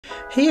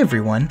Hey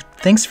everyone,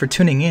 thanks for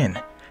tuning in.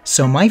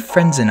 So my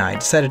friends and I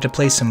decided to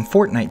play some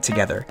Fortnite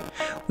together.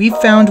 We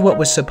found what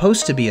was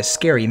supposed to be a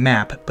scary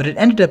map, but it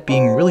ended up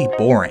being really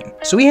boring,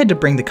 so we had to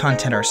bring the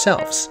content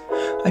ourselves.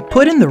 I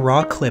put in the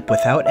raw clip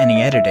without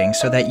any editing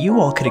so that you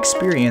all could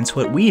experience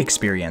what we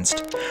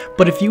experienced.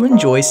 But if you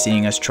enjoy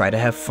seeing us try to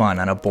have fun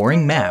on a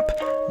boring map,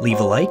 leave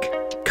a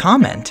like,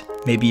 comment,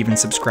 maybe even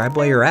subscribe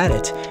while you're at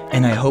it,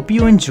 and I hope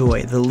you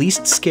enjoy the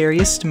least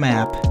scariest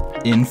map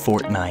in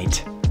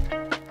Fortnite.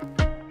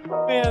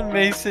 Man,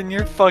 Mason,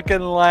 your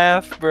fucking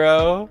laugh,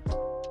 bro.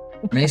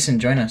 Mason,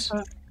 join us.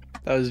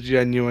 That was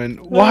genuine.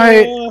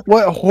 Why?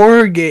 What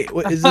horror game?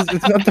 What is this?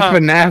 It's not the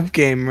FNAF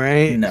game,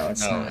 right? No,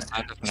 it's not. It's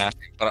not the FNAF,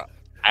 but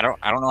I don't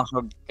know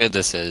how good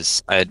this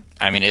is. I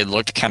mean, it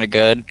looked kind of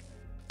good,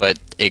 but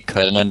it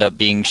could end up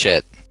being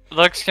shit.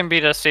 Looks can be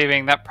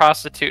deceiving. That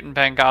prostitute in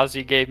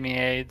Benghazi gave me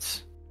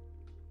AIDS.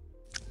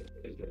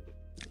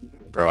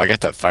 Bro, I got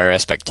that fire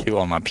aspect 2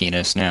 on my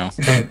penis now.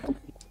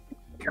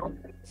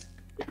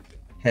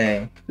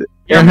 Hey.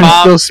 Your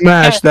mom still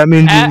smashed. That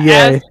means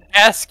yay.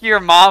 Ask your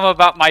mom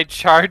about my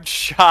charge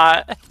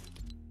shot.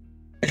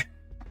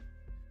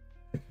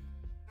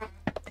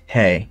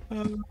 Hey.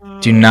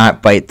 Do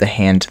not bite the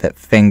hand that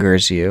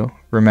fingers you.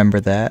 Remember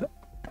that?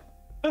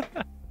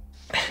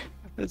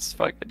 It's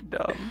fucking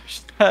dumb.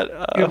 Shut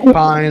up. You're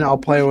fine. I'll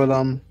play with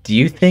them. Do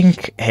you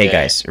think... Hey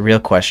guys, real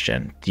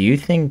question. Do you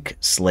think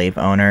slave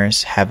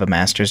owners have a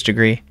master's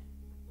degree?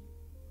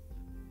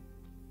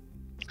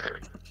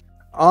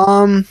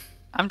 I'm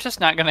just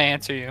not gonna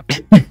answer you.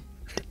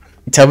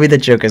 Tell me the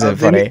joke isn't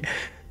funny.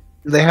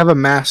 They have a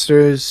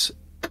master's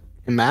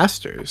in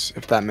masters,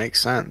 if that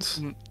makes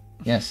sense.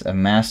 Yes, a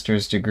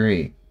master's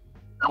degree.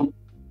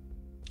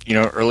 You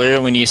know,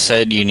 earlier when you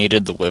said you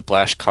needed the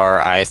Whiplash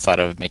car, I thought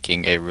of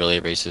making a really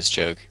racist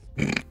joke.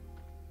 Don't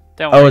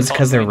Oh, worry, it's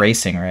because they're Colton.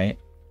 racing, right?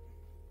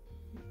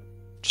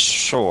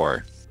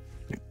 Sure.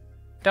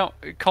 Don't,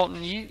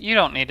 Colton. You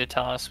don't need to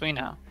tell us. We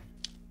know.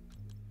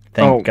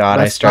 Thank God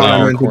I that's started not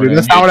what I meant to do. recording.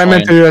 That's not what I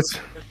meant to do.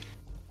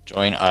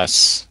 Join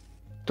us.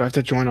 Do I have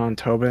to join on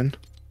Tobin?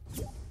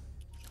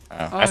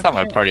 I thought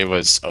my party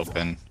was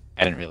open.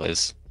 I didn't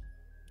realize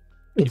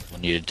people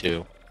needed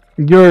to.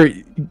 You're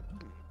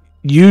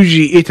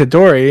Yuji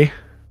Itadori.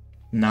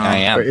 Nah, I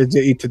am. Or is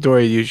it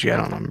Itadori Yuji? I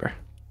don't remember.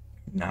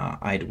 nah,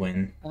 I'd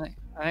win.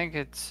 I think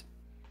it's.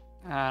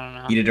 I don't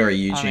know.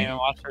 Itadori I don't Yuji. even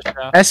watch this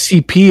show.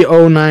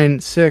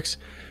 SCP-096.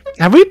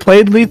 Have we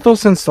played Lethal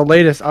since the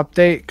latest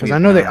update? Because I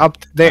know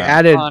they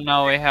added Oh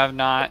no, we have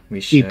not. We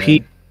should.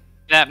 EP.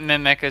 That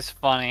mimic is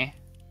funny.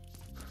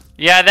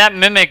 Yeah, that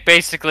mimic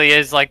basically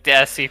is like the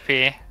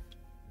SCP.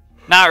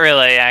 Not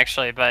really,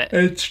 actually, but.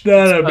 It's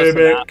not a It's close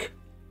mimic.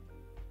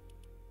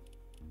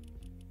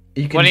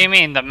 You can, What do you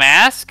mean, the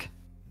mask?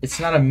 It's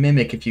not a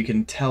mimic if you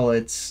can tell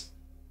it's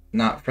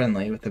not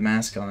friendly with the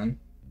mask on.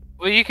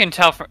 Well, you can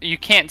tell. You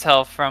can't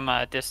tell from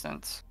a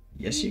distance.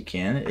 Yes, you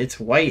can. It's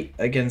white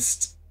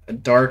against a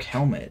dark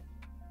helmet.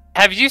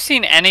 Have you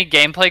seen any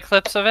gameplay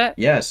clips of it?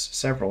 Yes,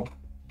 several.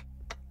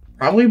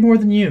 Probably more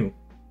than you.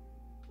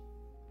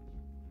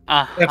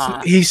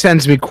 He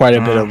sends me quite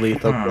a bit of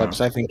Lethal Uh-huh.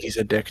 clips. I think he's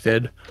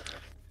addicted.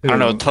 I don't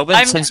know. Tobin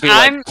I'm- sends me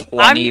I'm- like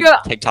 20 gonna-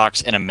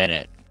 TikToks in a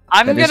minute.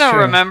 I'm That is gonna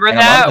true. remember And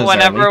a lot of that those are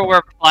whenever lethal.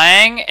 we're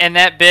playing, and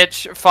that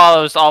bitch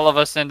follows all of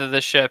us into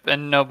the ship,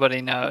 and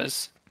nobody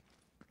knows.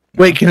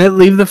 Wait, can it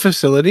leave the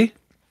facility?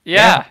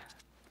 Yeah.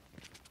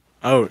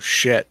 Oh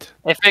shit!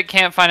 If it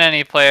can't find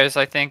any players,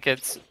 I think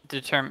it's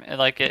determined.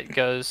 Like it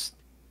goes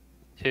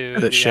to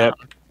The ship.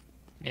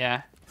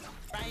 Yeah.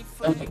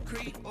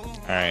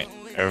 Alright,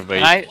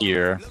 everybody I-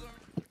 here.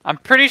 I'm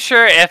pretty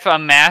sure if a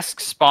mask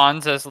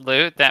spawns as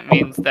loot, that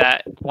means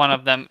that one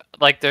of them,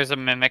 like, there's a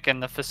mimic in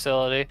the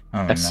facility.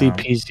 Oh, no.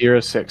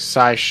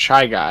 SCP-06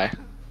 Shy Guy.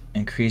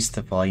 Increase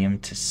the volume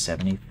to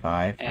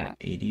 75 Yeah. or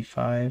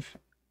 85.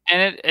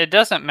 And it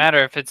doesn't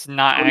matter if it's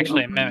not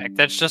actually a mimic.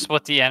 That's just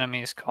what the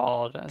enemy is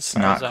called. As It's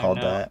far not as I called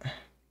know. that.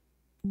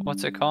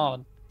 What's it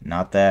called?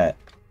 Not that.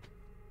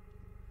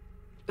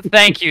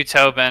 Thank you,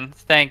 Tobin.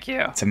 Thank you.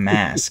 It's a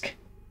mask.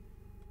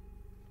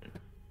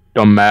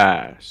 The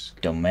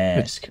mask.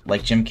 Domask.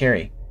 Like Jim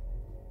Carrey.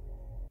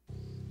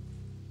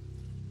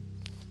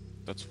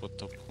 That's what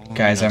the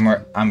Guys, I'm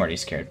already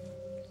scared.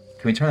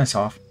 Can we turn this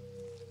off?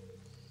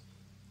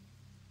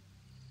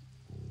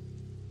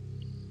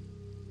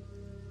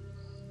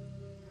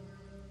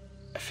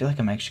 I feel like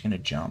I'm actually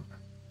gonna jump.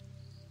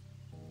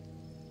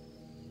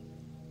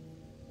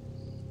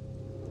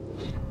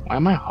 Why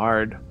am I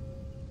hard?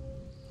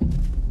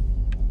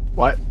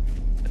 What?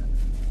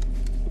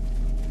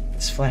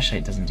 This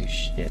flashlight doesn't do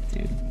shit,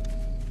 dude.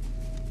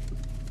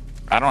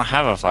 I don't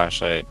have a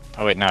flashlight.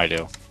 Oh wait, now I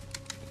do.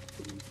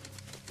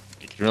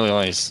 You can really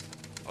only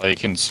you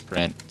can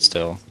sprint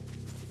still.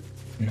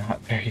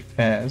 Not very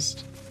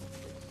fast.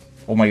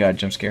 Oh my god,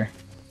 jump scare.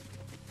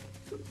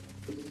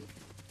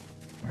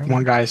 Where am Come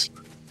on, guys.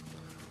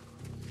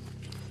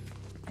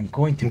 I'm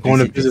going to I'm going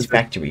to visit this visit the-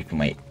 factory for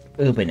my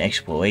urban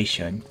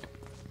exploration.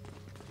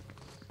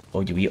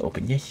 Oh, do we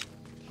open this?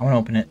 I want to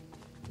open it.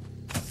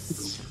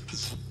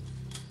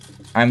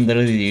 I'm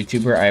literally the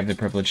YouTuber. I have the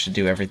privilege to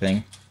do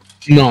everything.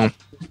 No.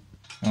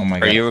 Oh my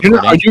Are god. you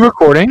recording? Are you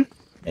recording?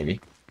 Maybe.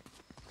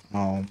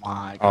 Oh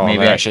my god. Oh, Maybe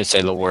maybe I- I should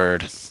say the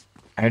word.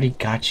 I already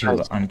got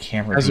you on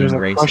camera Guys, being there's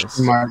a racist.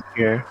 question mark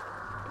here.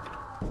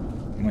 Oh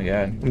my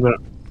god.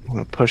 I'm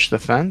gonna push the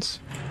fence.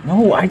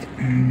 No,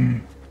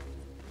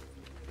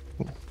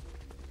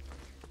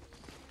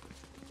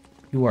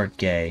 You are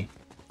gay.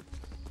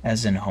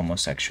 As in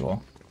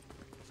homosexual.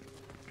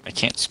 I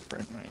can't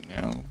sprint right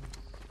now.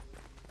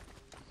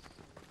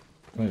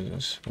 What is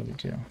this? What do we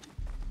do?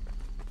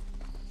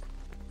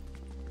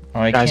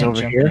 Oh, I Guys can't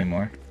over jump here?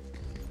 anymore.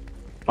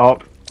 Oh,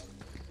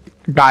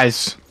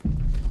 guys,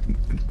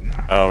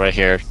 Oh, right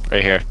here.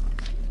 Right here.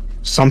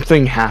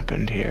 something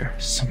happened here.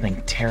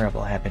 Something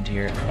terrible happened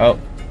here. Oh.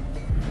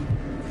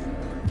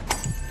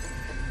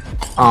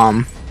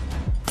 Um,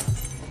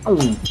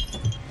 Oh.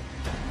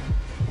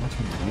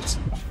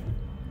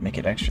 Make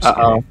it extra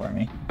Uh-oh. scary for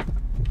me.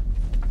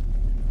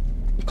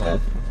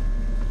 Cold.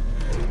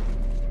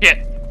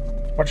 Yeah.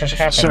 What just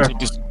happened? Sir.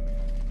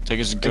 Take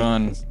his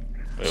gun.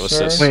 Wait, what's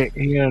Sir? this? wait,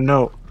 you got a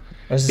note.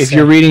 What does it If say?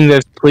 you're reading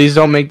this, please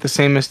don't make the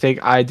same mistake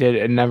I did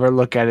and never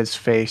look at his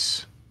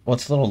face. Well,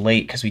 it's a little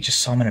late because we just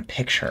saw him in a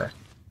picture.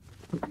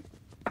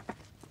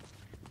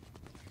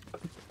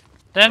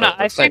 Then Well,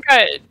 I looks think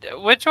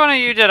which one of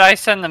you did I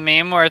send the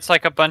meme where it's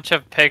like a bunch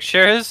of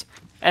pictures,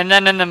 and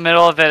then in the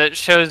middle of it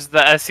shows the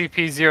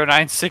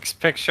SCP-096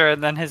 picture,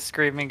 and then his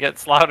screaming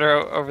gets louder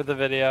over the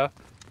video.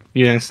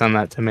 You didn't send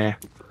that to me.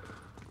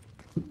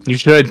 You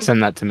should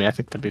send that to me. I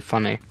think that'd be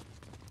funny.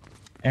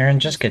 Aaron,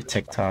 just get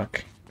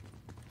TikTok.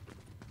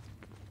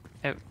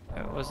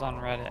 It was on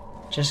Reddit.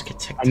 Just get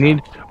TikTok.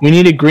 We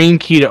need a green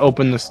key to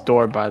open this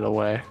door, by the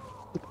way.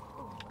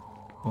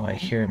 Oh, I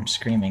hear him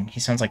screaming. He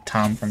sounds like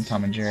Tom from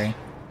Tom and Jerry.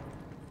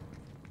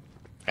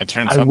 I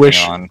turned I something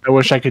wish on.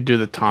 I could do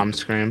the Tom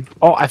scream.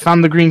 Oh, I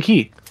found the green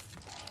key.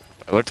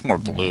 It looked more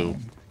blue.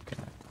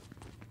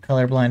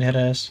 Colorblind hit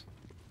us.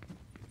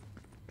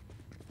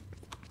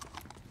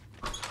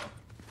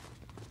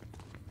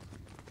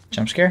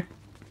 Jump scare?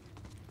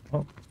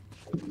 Oh.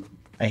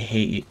 I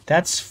hate you.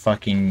 That's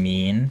fucking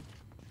mean.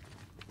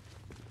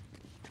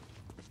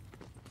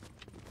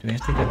 Do we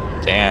have to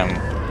go? Damn.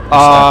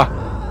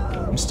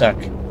 I'm stuck.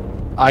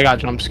 I got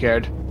jump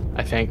scared,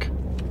 I think.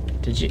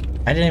 Did you?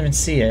 I didn't even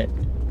see it.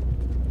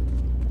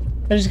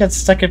 I just got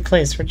stuck in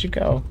place. Where'd you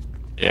go?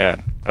 Yeah.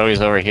 Oh,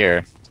 he's over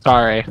here.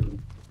 Sorry.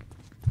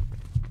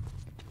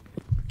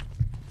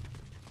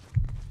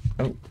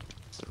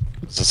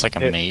 Is this like a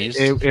maze?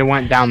 It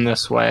went down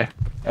this way.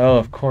 Oh,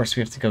 of course,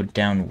 we have to go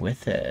down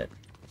with it.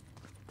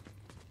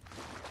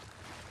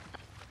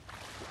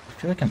 I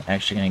feel like I'm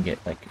actually gonna get,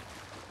 like...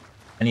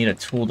 I need a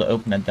tool to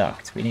open a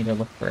duct. We need to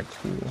look for a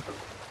tool.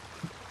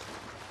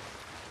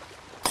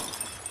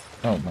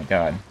 Oh my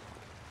god.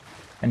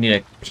 I need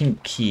a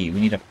pink key. We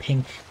need a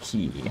pink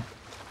key.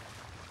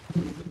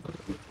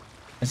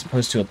 As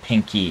opposed to a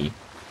pinky.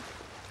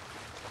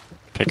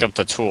 Pick up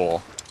the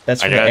tool.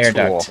 That's I for the got a air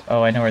tool. duct.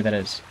 Oh, I know where that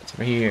is. It's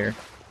over here.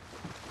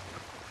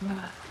 I'm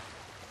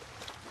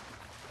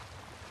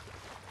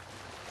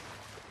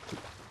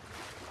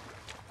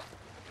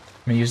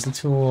gonna use the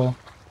tool.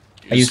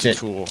 I used the it.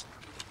 Tool.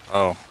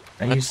 Oh.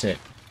 I What? used it.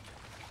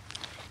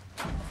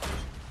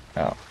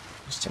 Oh,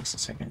 just takes a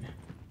second.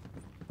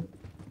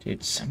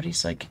 Dude,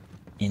 somebody's like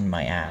in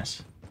my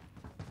ass.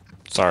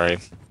 Sorry.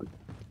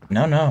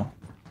 No, no.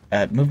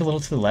 Move a little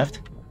to the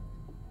left.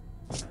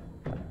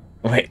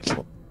 Wait,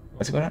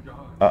 what's going on?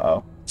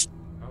 Uh-oh.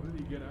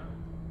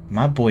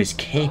 My boy's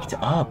caked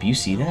up. You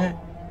see that?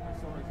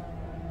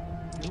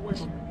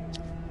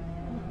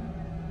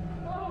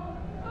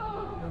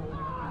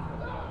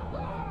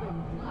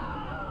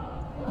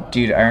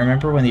 Dude, I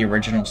remember when the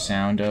original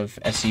sound of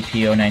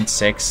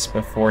SCP-096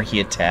 before he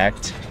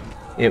attacked,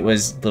 it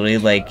was literally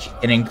like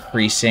an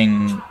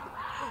increasing,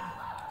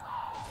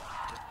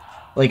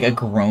 like a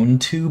groan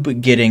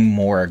tube getting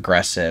more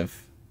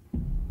aggressive.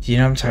 Do you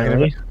know what I'm talking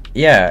Really? about?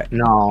 Yeah.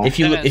 No. If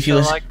you Isn't it if you still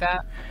listen, like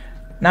that?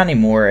 not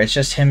anymore. It's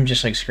just him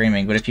just like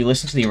screaming. But if you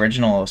listen to the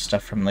original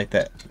stuff from like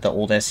the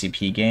old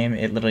SCP game,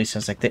 it literally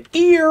sounds like the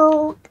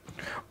ear,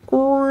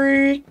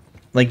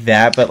 like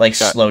that, but like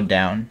Yeah. slowed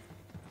down.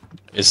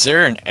 Is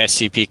there an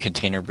SCP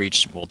Container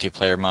Breach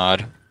multiplayer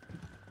mod?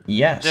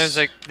 Yes.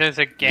 There's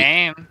a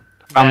game.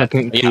 Found the that's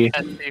pink key.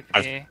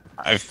 SCP.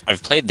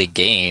 I've played the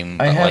game,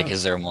 I but have- like,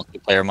 is there a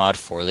multiplayer mod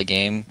for the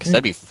game? Because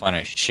that'd be fun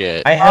as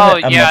shit. I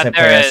have a yeah, multiplayer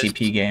there is.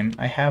 SCP game.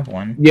 I have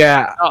one.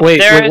 Yeah. Oh, wait,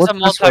 there is what's a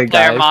this way, multiplayer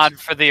guys? mod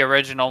for the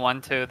original one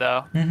too,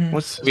 though. Mhm.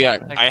 What's Yeah,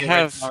 Like I the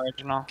have,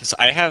 original. because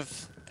I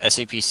have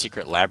SCP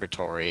Secret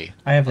Laboratory.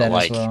 I have that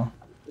like, as well.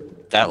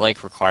 That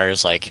like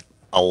requires like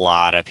a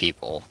lot of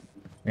people.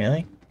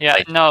 Really? Yeah,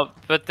 like- no,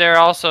 but there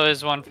also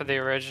is one for the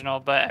original,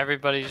 but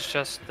everybody's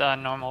just a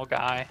normal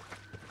guy.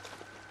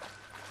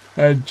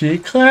 A G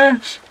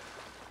class?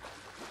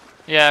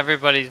 Yeah,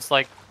 everybody's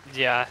like,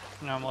 yeah,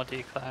 normal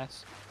D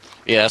class.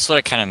 Yeah, that's what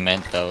I kind of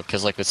meant though,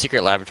 because like with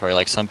Secret Laboratory,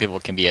 like some people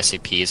can be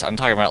SCPs. I'm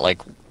talking about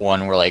like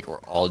one where like we're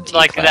all D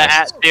Like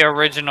class. the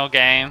original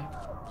game.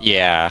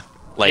 Yeah,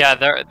 Like,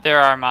 yeah, there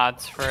are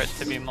mods for it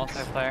to be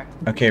multiplayer.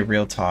 Okay,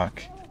 real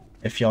talk.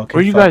 If y'all can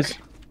Where you guys?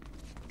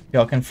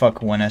 y'all can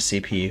fuck one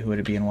SCP, who would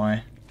it be and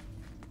why?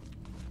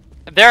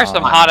 There are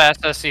some Uh, hot ass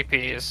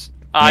SCPs.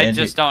 I Yeah,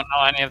 just don't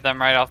know any of them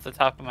right off the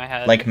top of my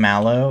head. Like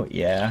Mallow?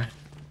 Yeah.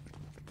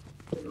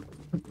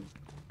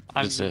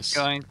 I'm is this?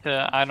 going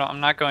to. I'm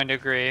not going to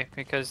agree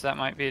because that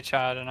might be a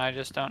child, and I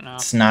just don't know.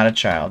 It's not a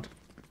child.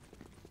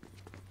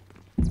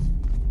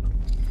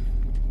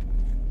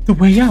 The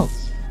way out!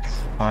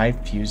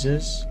 5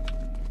 fuses?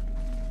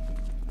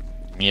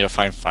 we need to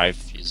find 5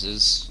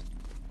 fuses.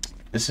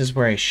 This is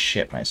where I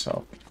shit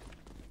myself.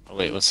 Oh,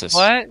 wait, what's this?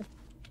 What?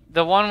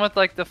 The one with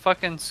like the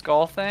fucking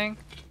skull thing?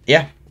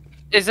 Yeah.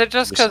 Is it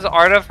just because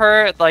art of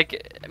her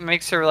like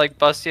makes her like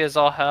busty as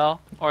all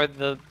hell, or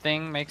the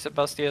thing makes it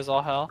busty as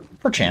all hell?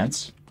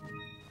 Perchance.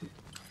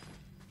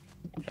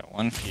 Got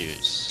 1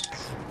 fuse.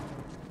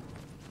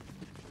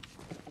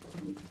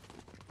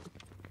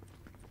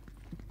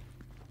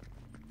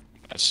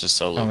 That's just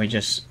so Oh, low. we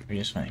just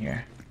went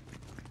here.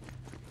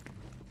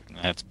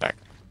 That's back.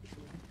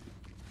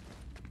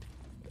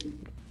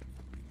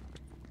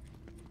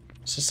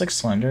 Is this like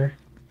Slender?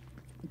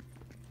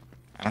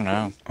 I don't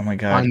know. Oh my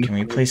god, can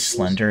we play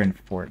Slender in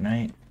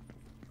Fortnite?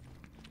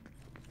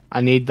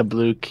 I need the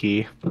blue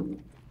key.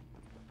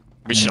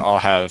 We should all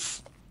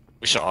have.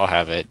 We should all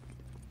have it.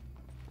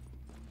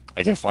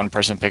 Like if one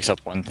person picks up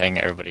one thing,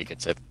 everybody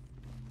gets it.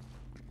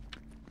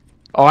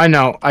 Oh, I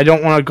know. I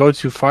don't want to go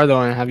too far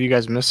though and have you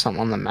guys miss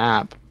something on the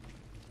map.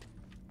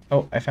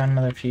 Oh, I found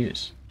another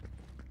fuse.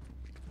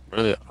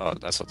 Really? Oh,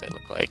 that's what they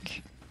look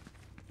like.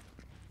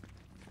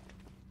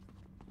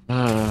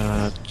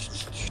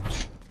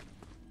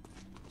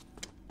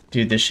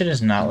 Dude, this shit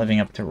is not living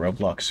up to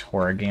Roblox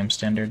horror game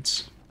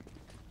standards.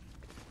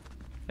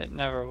 It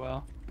never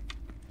will.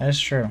 That is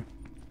true.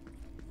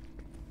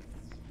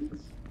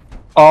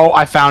 Oh,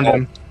 I found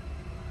him.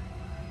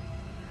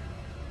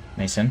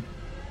 Mason.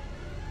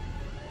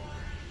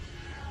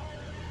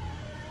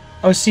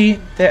 Oh, see,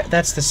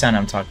 that's the sound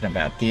I'm talking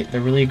about. The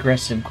really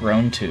aggressive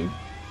groan tube.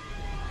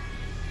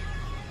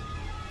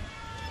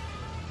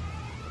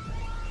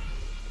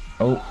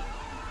 Oh.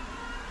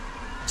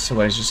 So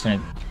what, I was just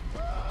gonna...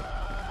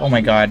 Oh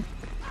my god.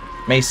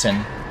 Mason.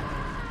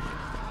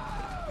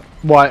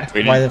 What?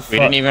 We Why didn't, the we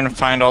fuck? didn't even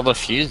find all the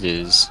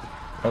fuses.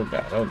 Oh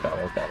god, oh god,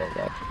 oh god, oh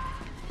god.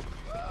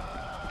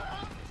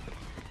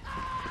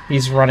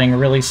 He's running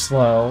really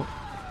slow.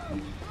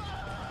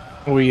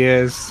 Oh, he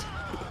is.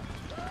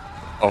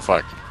 Oh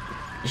fuck.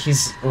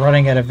 He's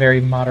running at a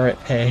very moderate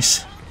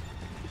pace.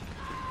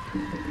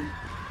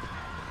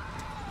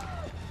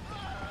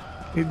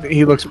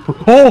 He looks.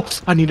 Oh,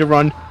 I need to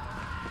run.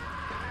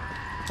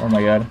 Oh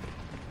my god.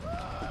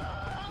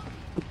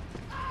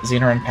 Is he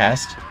gonna run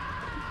past?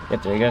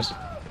 Yep, there he goes.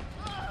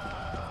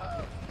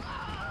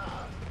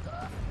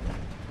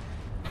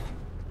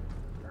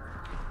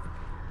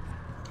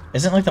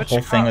 Isn't like the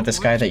whole thing with this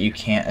guy that you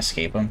can't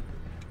escape him?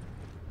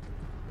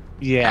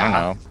 Yeah, I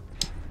don't know.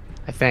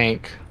 I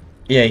think.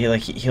 Yeah,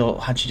 he'll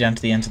hunt you down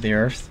to the ends of the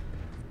earth.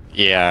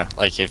 Yeah,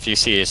 like if you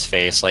see his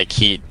face, like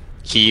he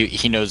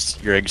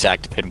knows your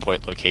exact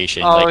pinpoint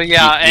location. Oh like,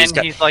 yeah, he's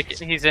and got,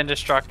 he's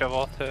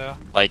indestructible too.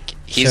 like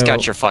he's So-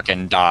 got your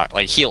fucking doc.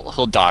 Like he'll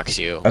dox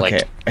you. Okay,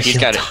 Like he's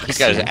he'll got dox he's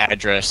got his you.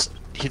 address.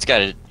 He's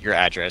got your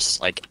address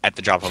like at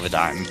the drop of a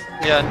dime.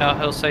 Yeah, no,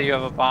 he'll say you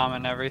have a bomb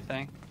and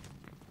everything.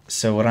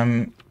 So what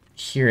I'm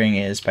hearing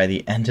is by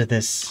the end of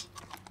this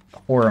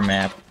horror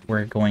map,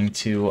 we're going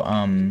to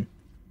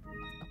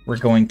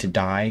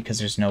die because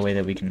there's no way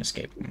that we can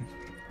escape him.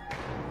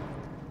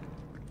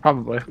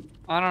 Probably.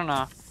 I don't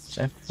know. Is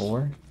that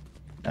 4?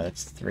 No,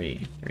 that's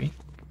 3. 3?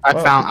 I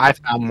Whoa.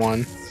 found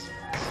one.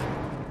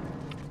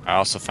 I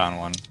also found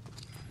one.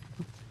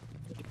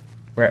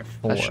 We're at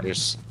 4.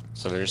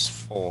 There's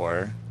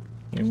 4.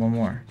 Need one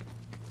more.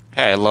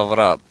 Hey, leveled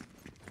up.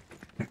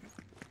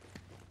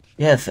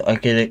 Yes, I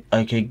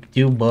could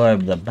do more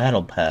of the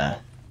battle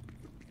path.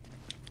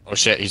 Oh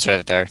shit, he's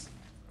right there.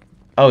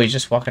 Oh, he's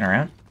just walking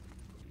around?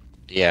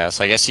 Yeah,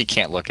 so I guess you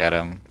can't look at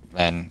him.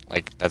 Then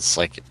like that's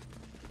like.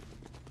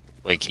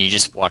 Wait, can you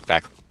just walk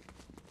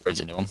backwards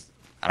into him?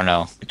 I don't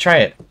know. Try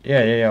it.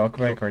 Yeah, walk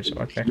backwards,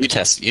 walk back. You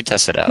test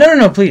it out.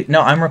 No, please.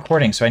 No, I'm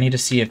recording, so I need to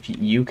see if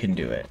you can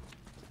do it.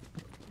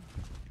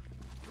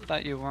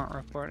 Thought you weren't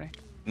recording.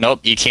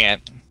 Nope, you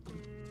can't.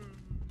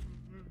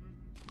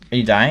 Are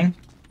you dying?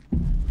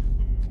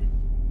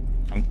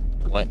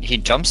 What? He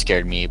jump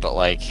scared me, but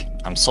like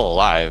I'm still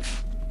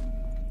alive.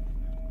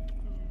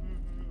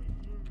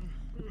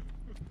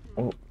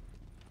 Oh,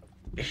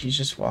 he's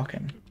just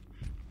walking.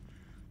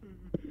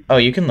 Oh,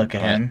 you can look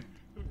at Alright. him.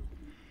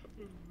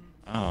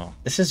 Oh.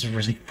 This is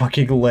really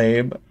fucking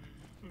lame.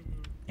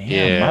 Damn,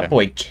 Yeah. my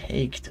boy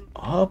caked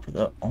up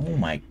the. Oh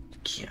my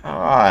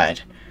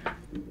god.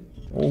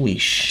 Holy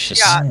shit.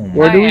 Yeah,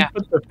 Where do we yeah.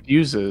 put the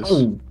fuses?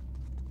 Oh,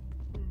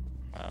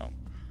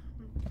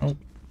 Wow.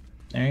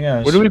 there he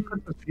goes. Where do we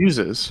put the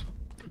fuses?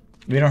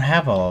 We don't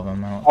have all of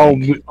them. I don't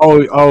Oh,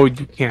 think. oh,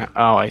 you can't.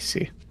 Oh, I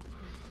see.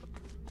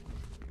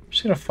 I'm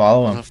just gonna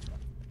follow him.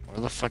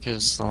 Where the fuck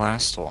is the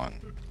last one?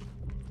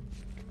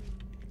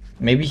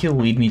 Maybe he'll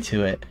lead me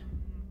to it.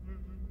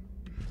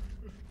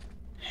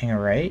 Hang a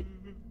right?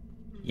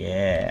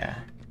 Yeah.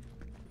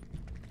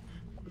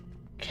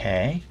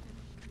 Okay.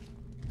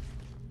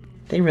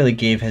 They really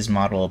gave his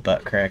model a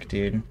butt crack,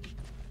 dude.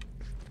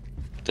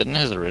 Didn't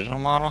his original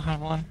model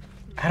have one?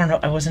 I don't know.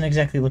 I wasn't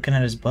exactly looking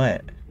at his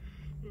butt.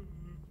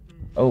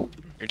 Oh.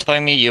 You're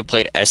telling me you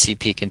played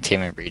SCP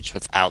Containment Breach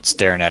without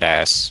staring at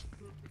ass?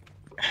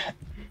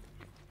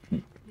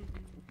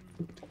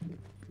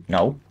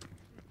 No.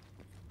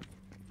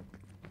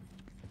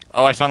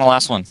 Oh, I found the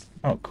last one.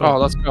 Oh, cool. Oh,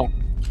 let's go.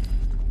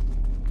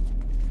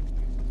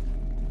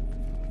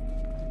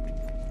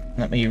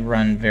 Let me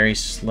run very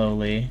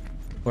slowly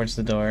towards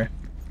the door.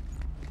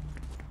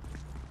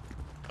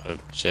 Oh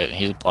shit,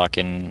 he's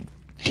blocking.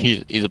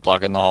 He's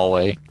blocking the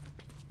hallway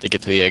to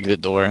get to the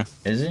exit door.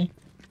 Is he?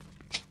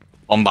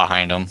 I'm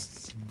behind him.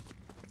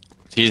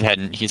 He's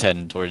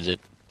heading towards it.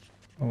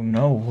 Oh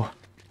no.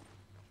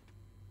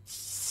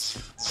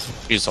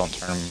 Please don't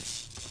turn.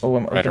 Oh,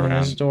 I'm Right opening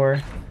around. this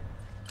door.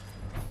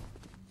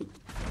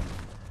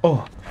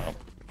 Oh,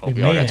 Oh, we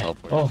we all made got it.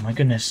 teleported. Oh my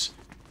goodness.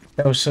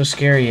 That was so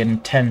scary and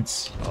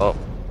intense. Oh,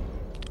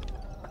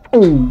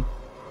 Oh.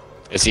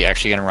 is he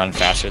actually gonna run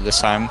faster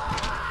this time?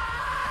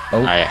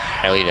 Oh. I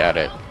highly doubt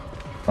it.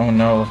 Oh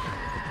no.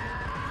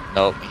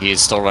 Nope, he's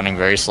still running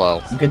very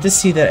slow. Good to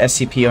see that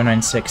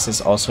SCP-096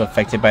 is also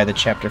affected by the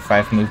Chapter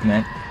 5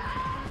 movement.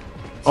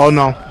 Oh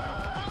no,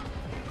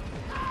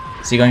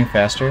 Is he going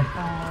faster?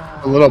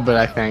 a little bit,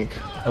 I think.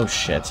 Oh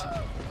shit.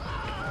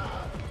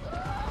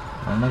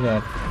 Oh my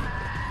god.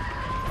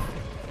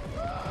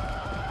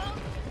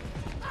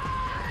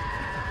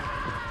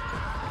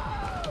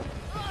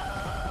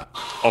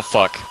 Oh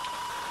fuck.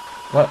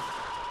 What?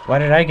 Why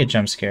did I get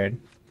jump scared?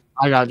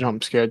 I got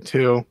jump scared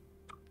too.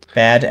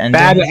 Bad ending?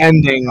 Bad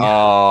ending.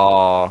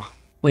 Oh.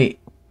 Wait.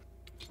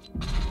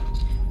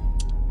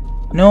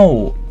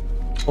 No.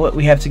 What?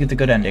 We have to get the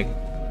good ending.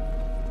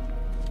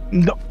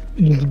 No,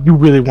 you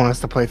really want us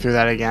to play through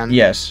that again?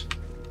 Yes.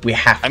 We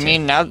have to. I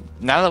mean, now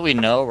that we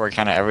know where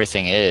kind of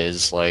everything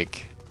is,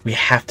 like, we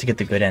have to get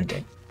the good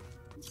ending.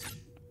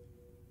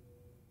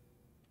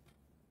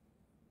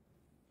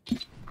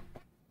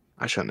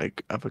 I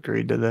shouldn't have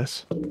agreed to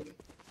this.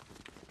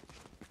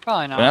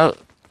 Probably not.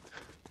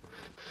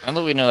 now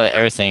that we know that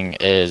everything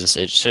is,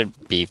 it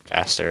should be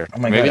faster. Oh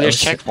my Maybe God,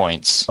 there's oh,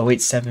 checkpoints. Oh wait,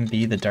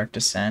 7B, The Dark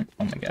Descent.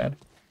 Oh my god.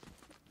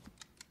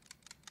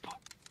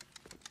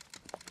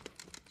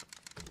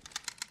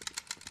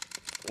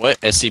 What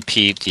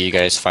SCP do you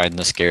guys find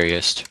the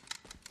scariest?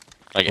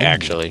 Like, Ooh.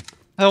 actually.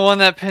 The one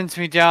that pins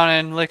me down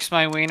and licks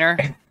my wiener.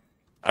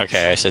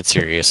 Okay, I said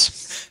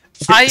serious.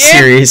 I am?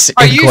 Serious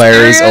Are you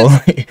inquiries serious?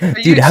 only. Are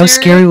Dude, you how serious?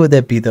 scary would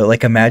that be though?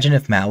 Like imagine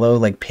if Mallow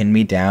like pinned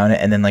me down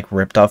and then like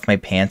ripped off my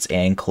pants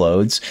and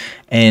clothes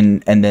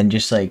and then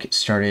just like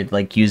started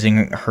like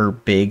using her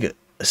big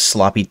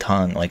sloppy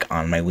tongue like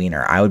on my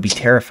wiener. I would be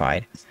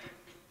terrified.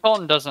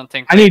 Colton doesn't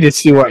think. I need to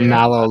see what Yeah,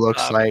 Mallow that's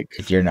looks up.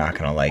 like. You're not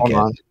gonna like Hold it.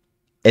 on.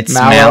 It's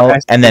Mallow Mal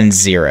S- and then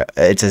 0.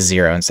 It's a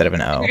 0 instead of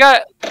an O. You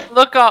got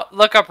look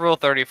up Rule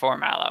 34,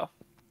 Mallow.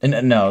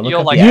 No, look You'll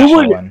up like the it. actual You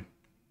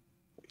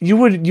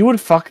would- one. You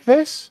would fuck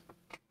this?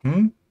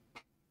 Hmm?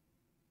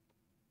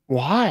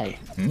 Why?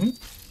 Hmm?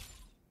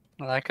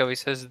 I like how he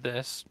says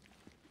this.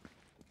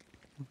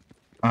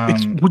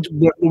 It's,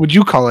 what would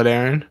you call it,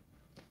 Aaron?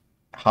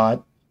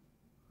 Hot.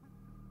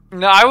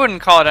 No, I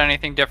wouldn't call it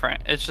anything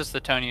different. It's just the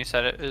tone you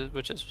said it,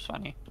 which is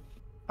funny.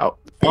 Oh,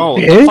 Oh,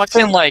 it the is?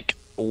 fucking, like,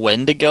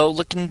 Wendigo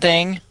looking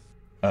thing?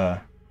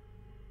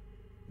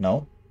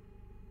 No.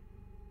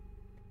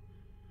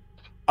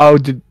 Oh,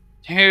 did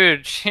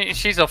Dude,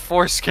 she's a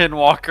foreskin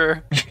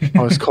walker.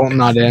 is Colton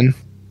not in?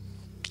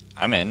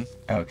 I'm in.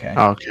 Okay.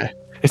 Oh, okay.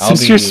 It's I'll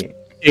since you're be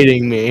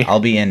spectating me. I'll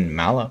be in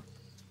Mallow.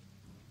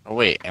 Oh,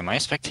 wait, am I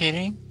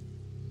spectating?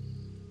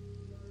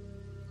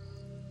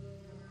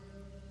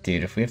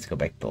 Dude, if we have to go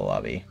back to the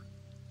lobby.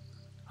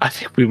 I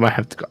think we might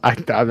have to go. I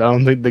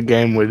don't think the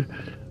game would.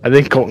 I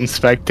think Colton's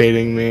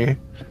spectating me.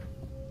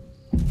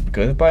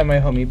 Goodbye, my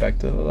homie, back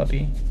to the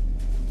lobby.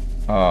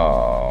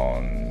 Oh,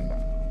 no.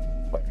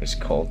 Where's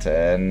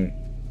Colton?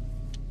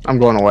 I'm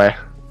going away.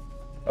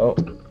 Oh.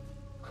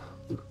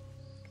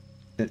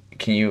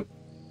 Can you...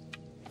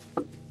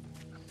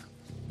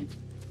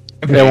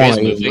 They Are you won't guys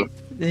leave. moving?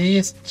 Did you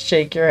just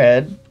shake your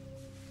head?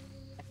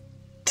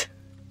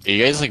 Are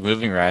you guys, like,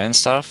 moving around and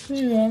stuff?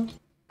 Yeah.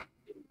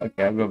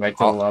 Okay, I'll go back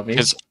to the lobby.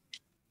 Because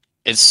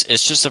it's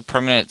just a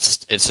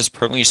permanent. It's just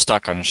permanently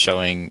stuck on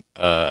showing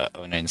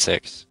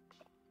 096.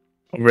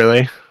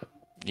 Really?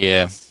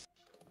 Yeah.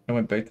 I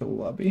went back to the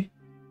lobby.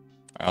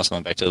 I also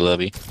went back to the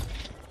lobby.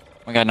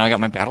 Oh my god, now I got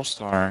my battle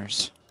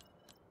stars.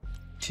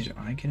 Did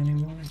I get any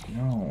more?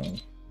 No.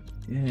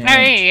 Yeah.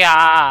 Hey,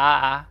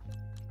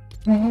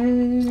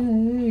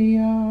 Hey,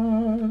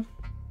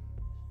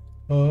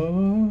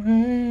 oh,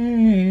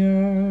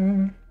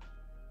 hey,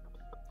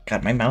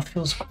 God, my mouth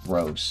feels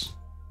gross.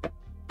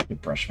 Let me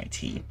brush my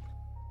teeth.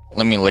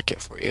 Let me lick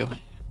it for you.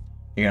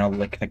 You're gonna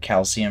lick the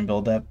calcium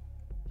buildup?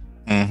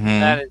 Mm-hmm.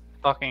 that is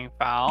fucking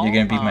foul. You're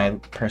gonna be my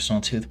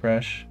personal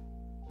toothbrush?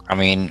 I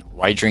mean,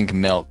 why drink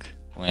milk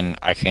when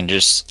I can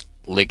just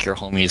lick your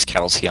homie's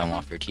calcium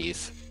off your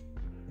teeth?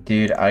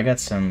 Dude, I got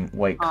some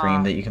white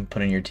cream that you can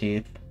put in your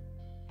teeth.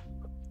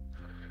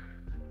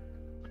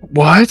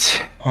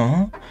 What?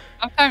 Huh?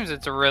 Sometimes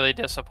it's really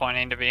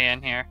disappointing to be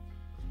in here.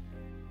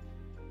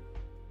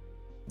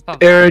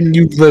 Aaron,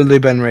 you've literally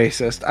been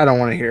racist. I don't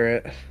want to hear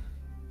it.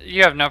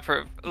 You have no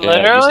proof. Yeah,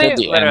 Literally?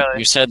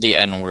 you said the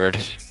N word.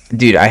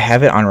 Dude, I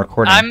have it on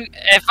recording.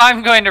 If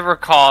I'm going to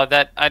recall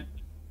that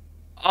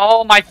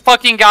oh my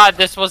fucking god,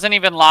 this wasn't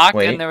even locked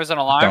Wait, and there was an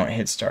alarm. Don't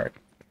hit start.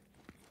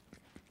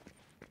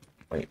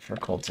 Wait for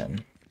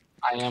Colton.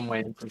 I am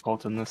waiting for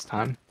Colton this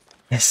time.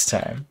 This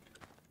time.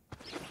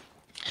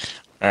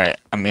 Alright,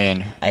 I'm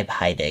in. I'm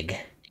hiding.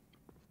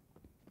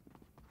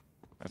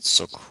 That's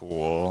so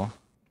cool.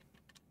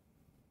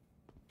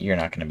 You're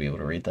not gonna be able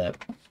to read that.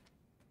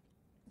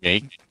 Yeah,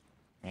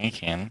 you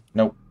can.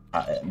 Nope.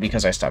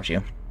 Because I stopped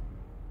you.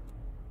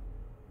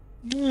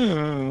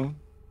 No.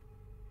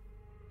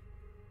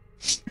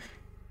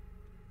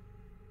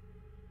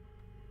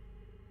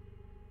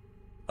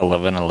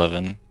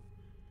 $11.11.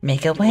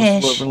 Make a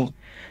wish.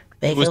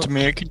 It was the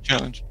American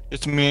challenge.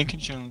 It's the American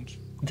challenge.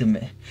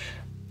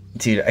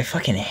 Dude, I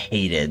fucking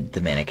hated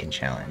the mannequin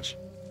challenge.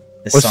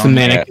 What's the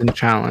mannequin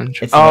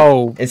challenge? It's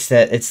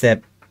it's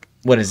that.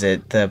 What is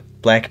it? The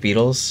Black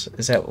Beatles?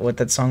 Is that what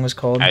that song was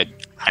called?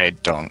 I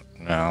don't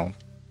know.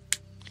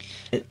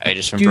 I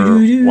just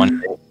remember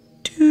one.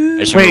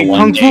 Wait,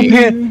 Kung Fu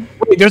Panda.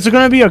 Wait, there's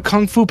gonna be a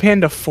Kung Fu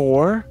Panda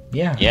 4?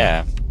 Yeah.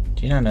 Yeah.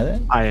 Do you not know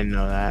that? I didn't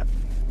know that.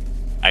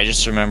 I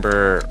just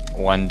remember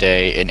one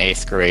day in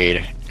 8th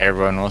grade,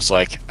 everyone was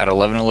like, at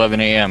 11:11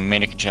 a.m.,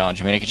 mannequin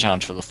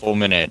challenge for the full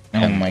minute.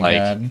 Oh my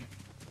god.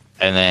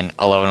 And then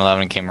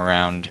 11:11 came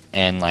around,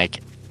 and like,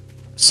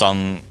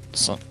 I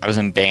was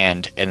in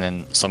band, and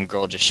then some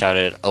girl just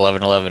shouted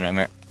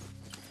 11:11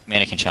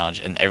 mannequin challenge,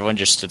 and everyone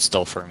just stood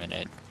still for a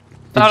minute.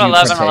 I thought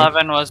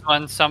 11:11 was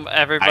when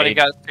everybody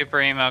got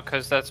super emo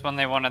because that's when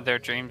they wanted their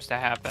dreams to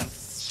happen.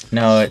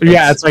 No.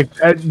 It's like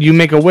you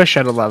make a wish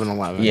at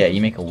 11:11. Yeah,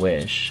 you make a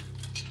wish.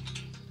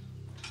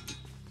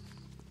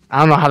 I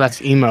don't know how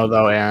that's emo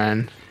though,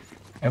 Aaron.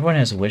 Everyone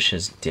has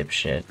wishes,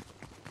 dipshit.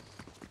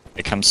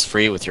 It comes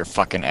free with your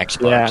fucking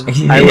Xbox.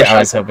 Yeah, I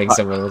was hoping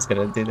someone was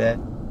gonna do that.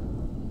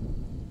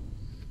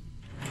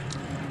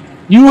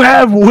 You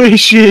have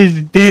wishes,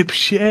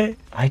 dipshit.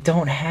 I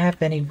don't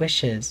have any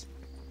wishes.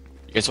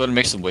 You guys want to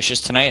make some wishes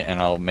tonight, and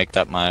I'll make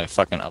that my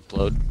fucking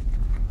upload?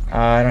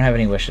 I don't have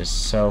any wishes,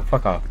 so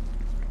fuck off.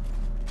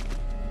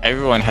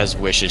 Everyone has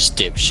wishes,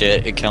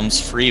 dipshit. It comes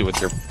free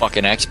with your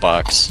fucking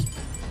Xbox.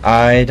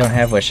 I don't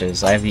have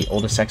wishes. I have the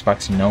oldest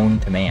Xbox known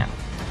to man.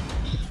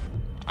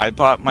 I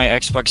bought my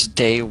Xbox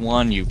day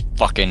one, you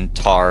fucking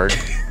tard.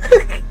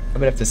 I'm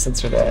gonna have to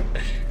censor that.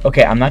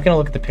 Okay, I'm not gonna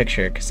look at the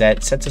picture, because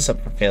that sets us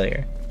up for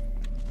failure.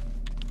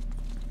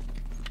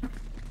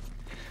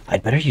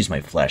 I'd better use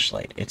my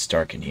flashlight. It's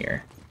dark in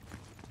here.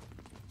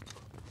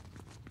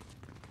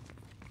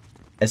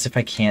 As if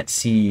I can't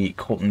see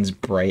Colton's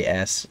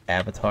bright-ass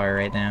avatar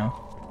right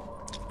now.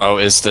 Oh,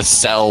 is the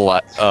cell,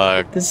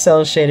 The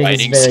cell shading is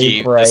lighting very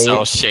scheme, bright. the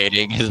cell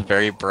shading is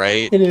very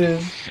bright. It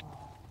is.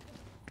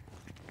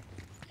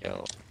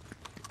 Yo.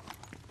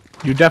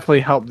 You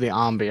definitely help the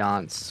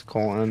ambiance,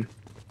 Colin.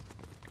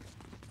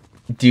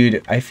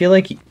 Dude, I feel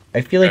like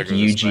Gotta go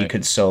this UG way.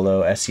 could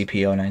solo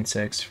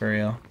SCP-096 for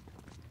real.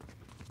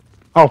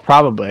 Oh,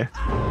 probably.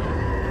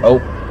 Oh,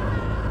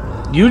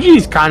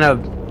 Yuji's kind of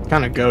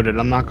goated.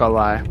 I'm not gonna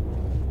lie.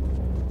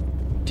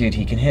 dude,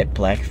 he can hit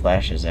black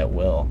flashes at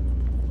will.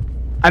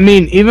 I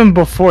mean, even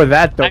before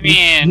that, though, I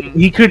mean-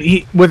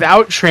 he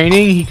without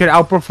training, he could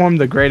outperform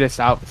the greatest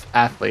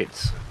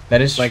athletes.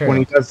 That is Like true. when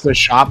he does the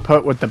shot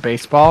put with the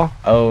baseball.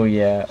 Oh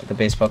yeah, the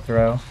baseball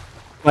throw.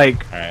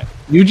 Like, Alright.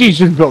 Yuji's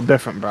just built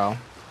different, bro.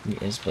 He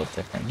is built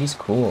different. He's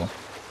cool.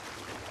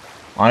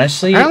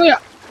 Honestly, Apparently,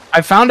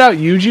 I found out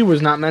Yuji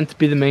was not meant to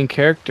be the main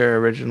character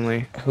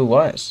originally. who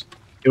was?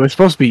 It was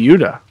supposed to be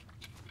Yuta.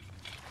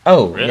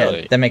 Oh,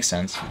 Really? yeah, that makes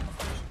sense.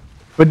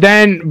 But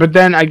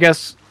then I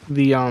guess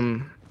the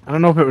I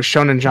don't know if it was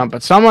Shonen Jump,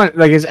 but someone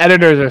like his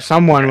editors or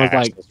someone was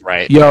like,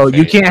 right. "Yo,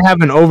 you can't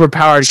have an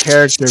overpowered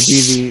character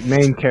be the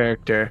main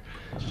character."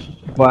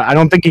 But I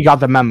don't think he got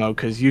the memo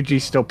because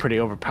Yuji's still pretty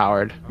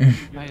overpowered.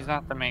 No, he's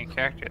not the main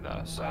character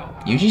though, so.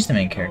 Yuji's the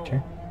main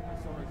character.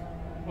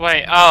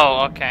 Wait,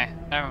 oh, okay.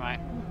 Never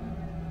mind.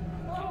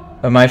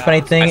 But my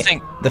funny thing, I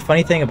think- the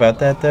funny thing about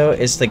that though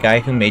is the guy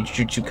who made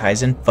Jujutsu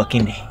Kaisen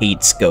fucking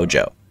hates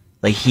Gojo.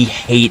 Like he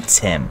hates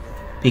him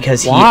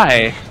because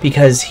Why?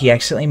 Because he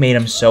accidentally made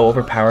him so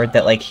overpowered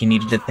that like he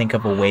needed to think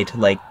of a way to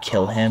like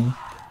kill him.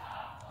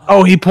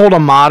 Oh, he pulled a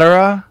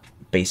Madara?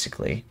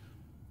 Basically,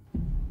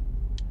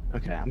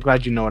 Okay, I'm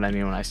glad you know what I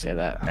mean when I say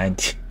that.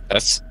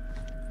 That's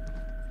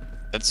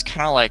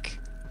kind of like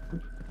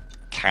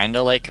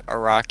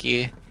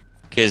Araki,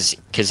 because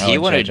he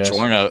Oh, wanted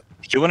JoJo's.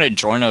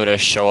 Giorno to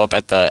show up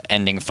at the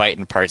ending fight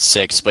in part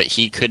 6, but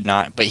he could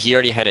not. But he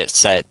already had it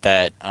set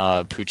that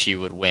Pucci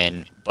would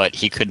win, but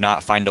he could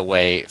not find a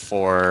way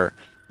for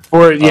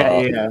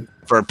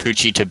for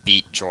Poochie to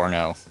beat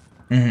Giorno.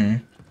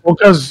 Mm-hmm. Well,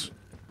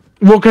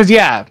 cause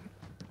yeah.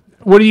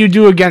 What do you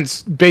do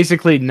against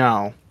basically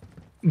no?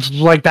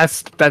 Like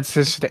that's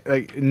his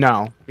like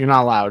no, you're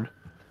not allowed.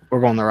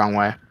 We're going the wrong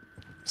way.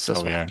 It's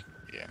this way.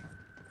 Yeah.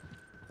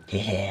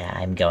 Yeah,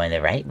 I'm going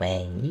the right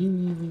way.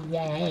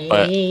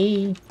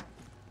 Yay!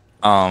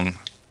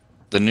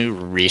 The new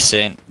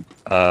recent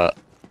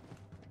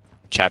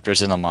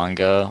chapters in the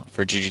manga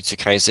for Jujutsu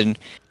Kaisen,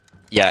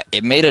 yeah,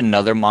 it made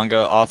another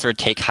manga author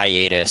take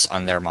hiatus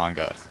on their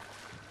manga.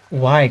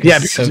 Why? Yeah,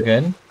 It's so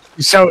good.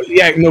 So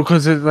yeah, no,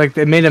 because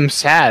it made him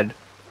sad.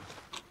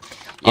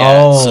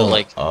 Yeah, so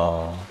like,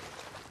 oh,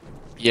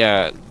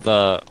 yeah,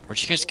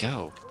 where'd you guys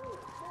go?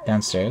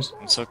 downstairs.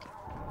 I'm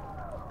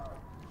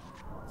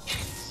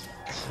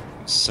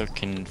so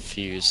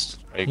confused.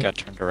 I got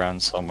turned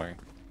around somewhere.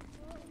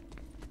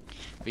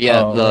 But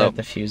yeah, we're at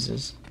the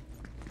fuses.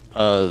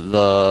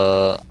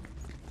 the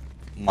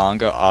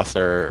manga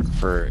author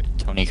for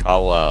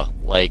Tonikawa,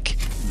 like,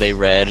 they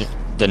read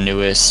the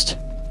newest,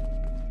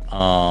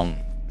 To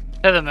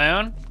the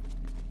moon?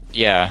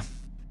 yeah,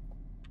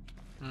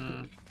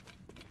 Hmm.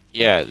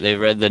 yeah, they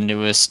read the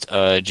newest,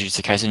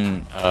 Jujutsu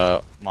Kaisen,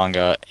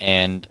 manga,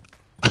 and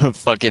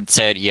fucking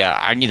said, yeah,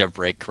 I need a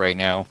break right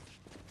now.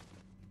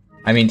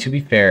 I mean, to be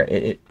fair,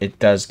 it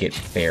does get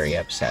very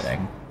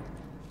upsetting.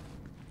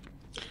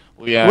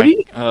 Well, yeah, What do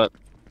you-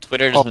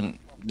 Twitter doesn't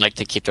like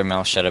to keep their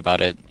mouth shut about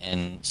it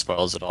and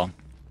spoils it all.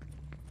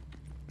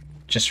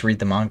 Just read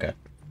the manga.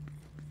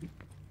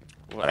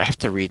 Well, I have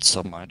to read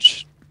so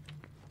much.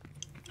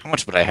 How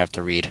much would I have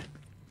to read?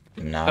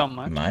 Not So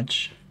much.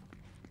 much.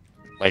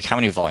 Like, how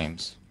many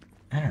volumes?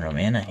 I don't know,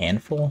 man. A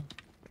handful.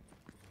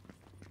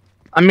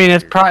 I mean,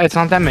 it's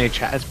not that many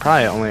It's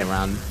probably only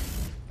around.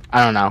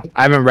 I don't know.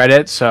 I haven't read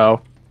it,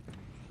 so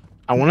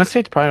I want to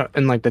say it's probably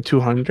in like the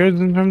 200s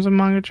in terms of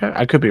manga chat.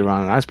 I could be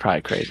wrong. That's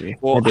probably crazy.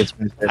 Well, Maybe it's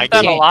 50. I Is that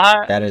a can't-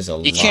 lot? That is a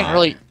lot. You can't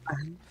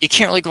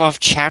really go off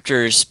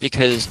chapters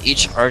because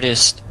each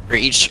artist or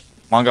each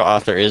manga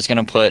author is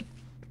gonna put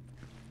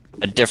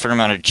a different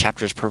amount of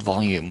chapters per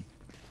volume.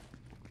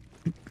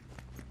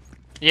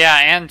 Yeah,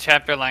 and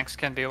chapter lengths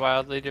can be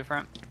wildly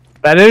different.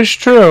 That is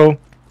true.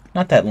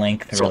 Not that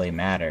length So- really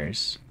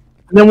matters.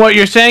 And then what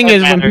you're saying It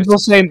is when matters. people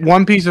say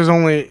One Piece is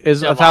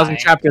They're 1,000 lying.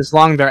 chapters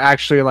long, they're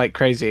actually like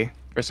crazy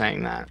for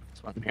saying that.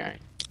 That's what I'm hearing.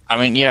 I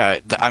mean, yeah.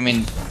 I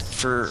mean,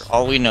 for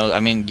all we know,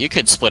 I mean, you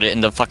could split it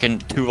into fucking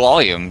 2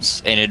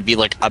 volumes, and it'd be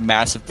like a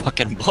massive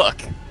fucking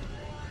book.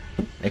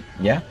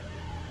 Yeah.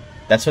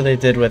 That's what they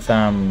did with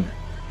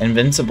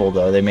Invincible,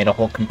 though. They made a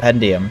whole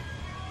compendium.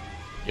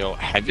 Yo,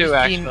 have you Two, seen?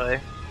 actually.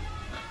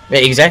 Yeah,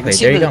 exactly.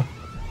 Have you There you seen go.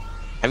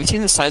 Have you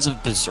seen the size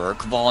of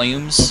Berserk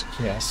volumes?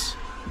 Yes.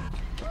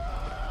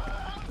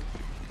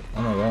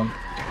 Oh my god.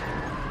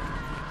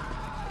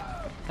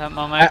 That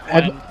moment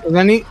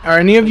when... Are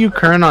any of you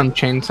current on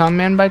Chainsaw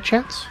Man by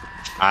chance?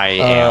 I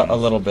am. A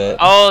little bit.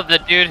 Oh, the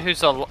dude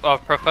who's a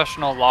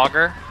professional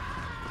logger?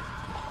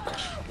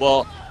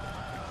 Well,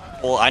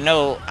 I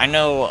know. Good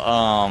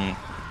one.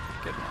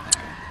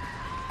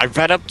 I've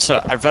read up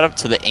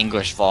to the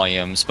English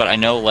volumes, but I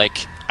know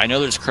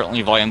there's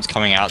currently volumes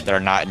coming out that are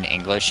not in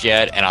English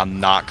yet, and I'm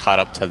not caught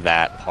up to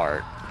that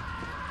part.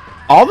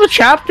 All the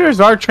chapters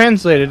are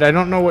translated. I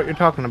don't know what you're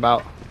talking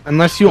about.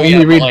 Unless you Oh, only yeah,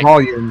 but, read like-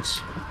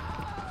 volumes.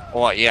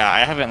 Well, yeah,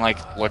 I haven't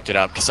looked it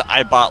up because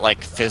I bought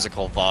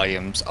physical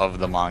volumes of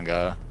the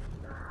manga.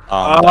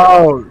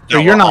 Oh, so no,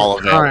 you're all not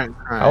of it. current.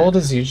 How old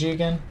is Yuji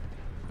again?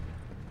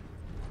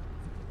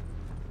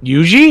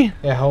 Yuji?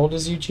 Yeah, how old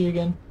is Yuji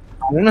again?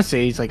 I want to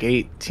say he's like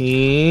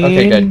 18.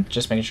 Okay, good.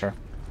 Just making sure.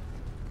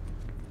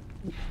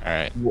 All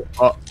right,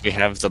 Uh, we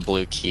have the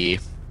blue key.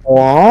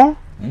 oh,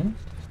 Hmm?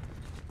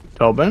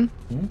 Tobin?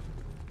 Hmm?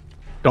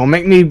 Don't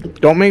make me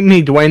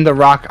Dwayne the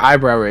Rock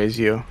eyebrow raise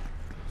you.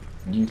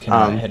 You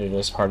cannot hit it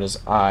as hard as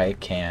I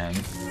can.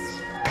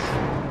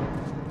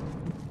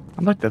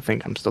 I'd like to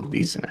think I'm still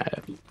decent at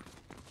it.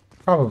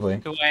 Probably.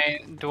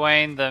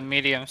 Dwayne the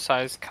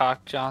medium-sized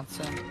cock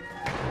Johnson.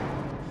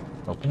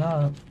 Open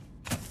up.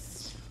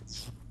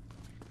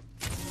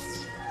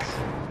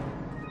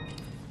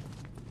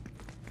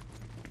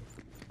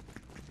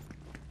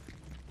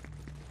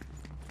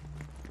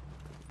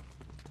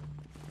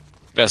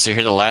 Yeah, so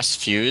here the last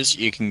fuse.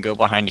 You can go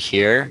behind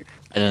here,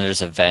 and then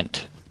there's a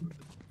vent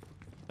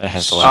that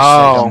has the Just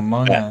last like Oh.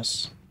 Among Yeah.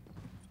 Us.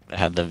 that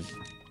had the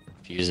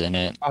fuse in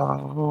it.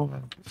 Oh.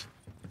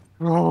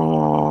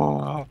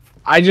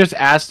 I just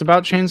asked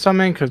about Chainsaw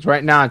Man because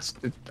right now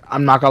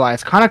I'm not gonna lie,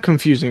 it's kind of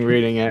confusing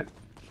reading it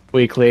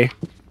weekly.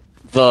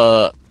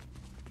 The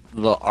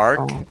arc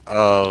Oh.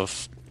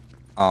 of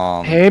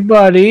Hey,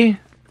 buddy.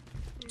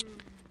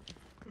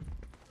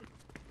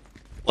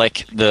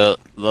 like the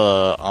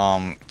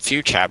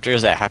few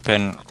chapters that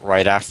happen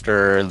right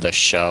after the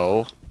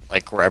show,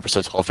 like where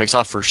episode 12 kicks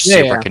off, were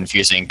super Yeah.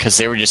 confusing because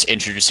they were just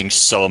introducing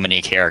so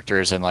many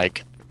characters and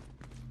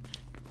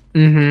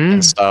Mm-hmm.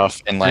 and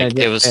stuff, and it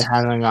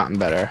hasn't gotten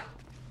better.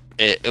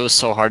 it was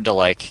so hard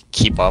to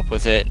keep up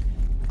with it,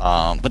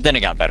 but then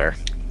it got better.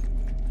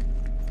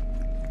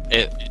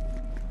 It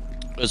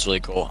was really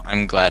cool.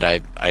 I'm glad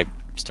I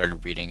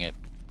started reading it.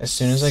 As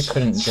soon as I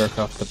couldn't jerk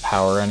off the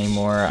power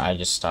anymore, I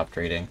just stopped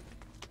reading.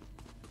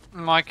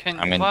 Why can't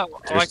I mean, why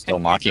there's still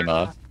can't you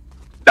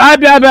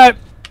Makima.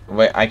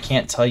 Wait, I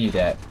can't tell you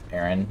that,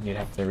 Aaron. You'd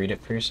have to read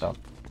it for yourself.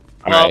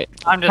 Well, Alright.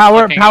 I'm just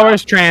Power looking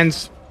is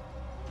trans.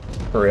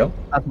 For real?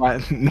 That's why.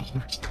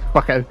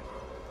 Fucking.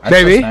 I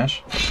Maybe. still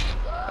Smash.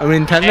 I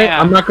mean, technically,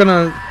 Yeah. I'm not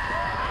gonna.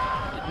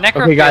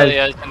 necrophilia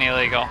guys. isn't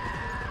illegal.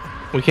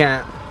 We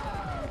can't.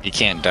 You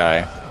can't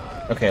die.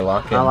 Okay,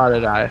 lock in. Not allowed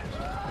to die.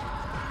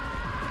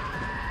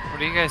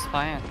 What are you guys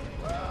playing?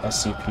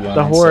 SCP on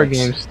The horror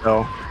 96. game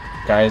still.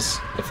 Guys,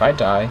 if I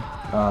die,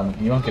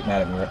 you don't get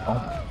mad at me. Right? Oh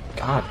my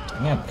god,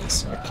 damn,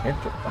 this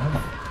character. Oh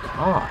my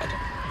god.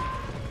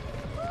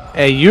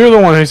 Hey, you're the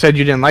one who said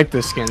you didn't like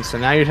this skin, so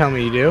now you're telling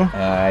me you do?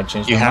 I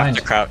changed You my have mind.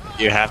 to crouch.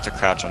 You have to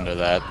crouch under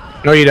that.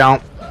 No, you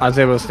don't. I was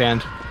able to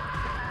stand.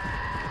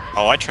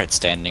 Oh, I tried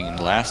standing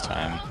the last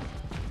time.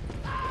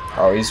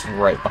 Oh, he's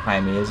right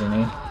behind me, isn't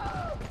he?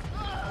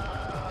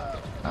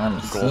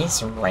 Cool.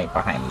 He's right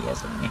behind me,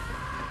 isn't he?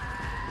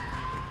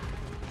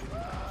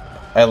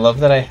 I love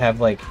that I have,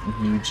 like,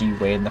 UG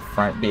way in the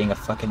front being a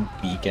fucking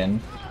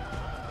beacon.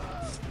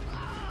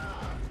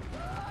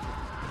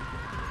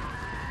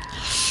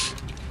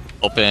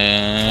 Open.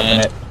 Open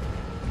it.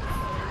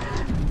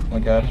 Oh my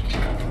god.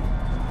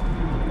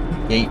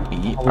 Gate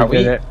B. Oh, Are we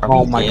we, did it. are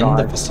Oh we my in God.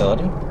 the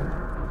facility?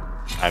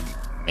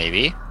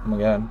 Maybe. Oh my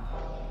god.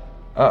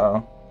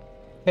 Uh-oh.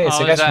 Hey, it's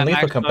the guys from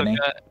Lethal Company.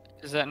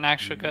 Is that an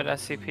actual good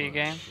SCP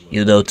game?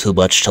 You know too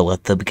much to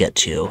let them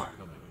get you.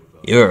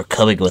 You're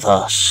coming with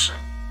us.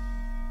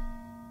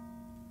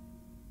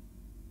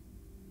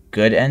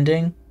 Good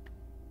ending?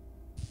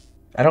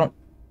 I don't...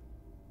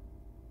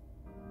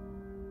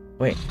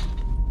 Wait.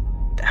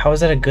 How is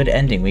that a good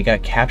ending? We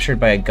got captured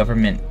by a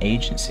government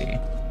agency.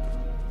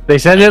 They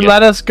said they'd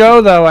let us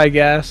go, though, I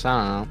guess. I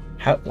don't know.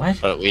 How? What?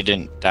 But we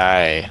didn't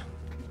die.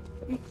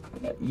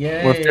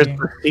 Yay. What if there's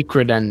a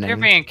secret ending? You're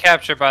being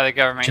captured by the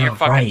government. You're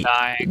fucking right.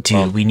 dying.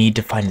 Dude, we need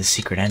to find the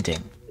secret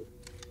ending.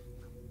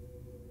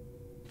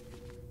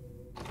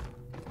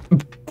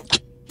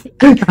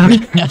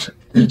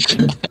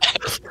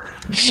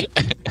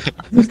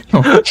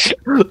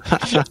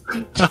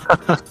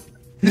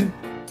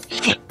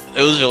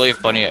 It was really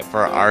funny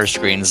for our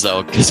screens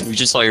though, because we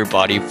just saw your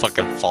body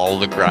fucking fall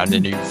to the ground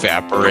and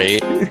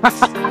evaporate.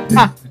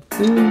 That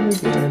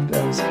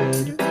was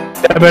good.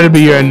 That better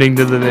be your ending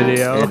to the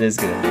video. It is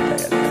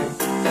good.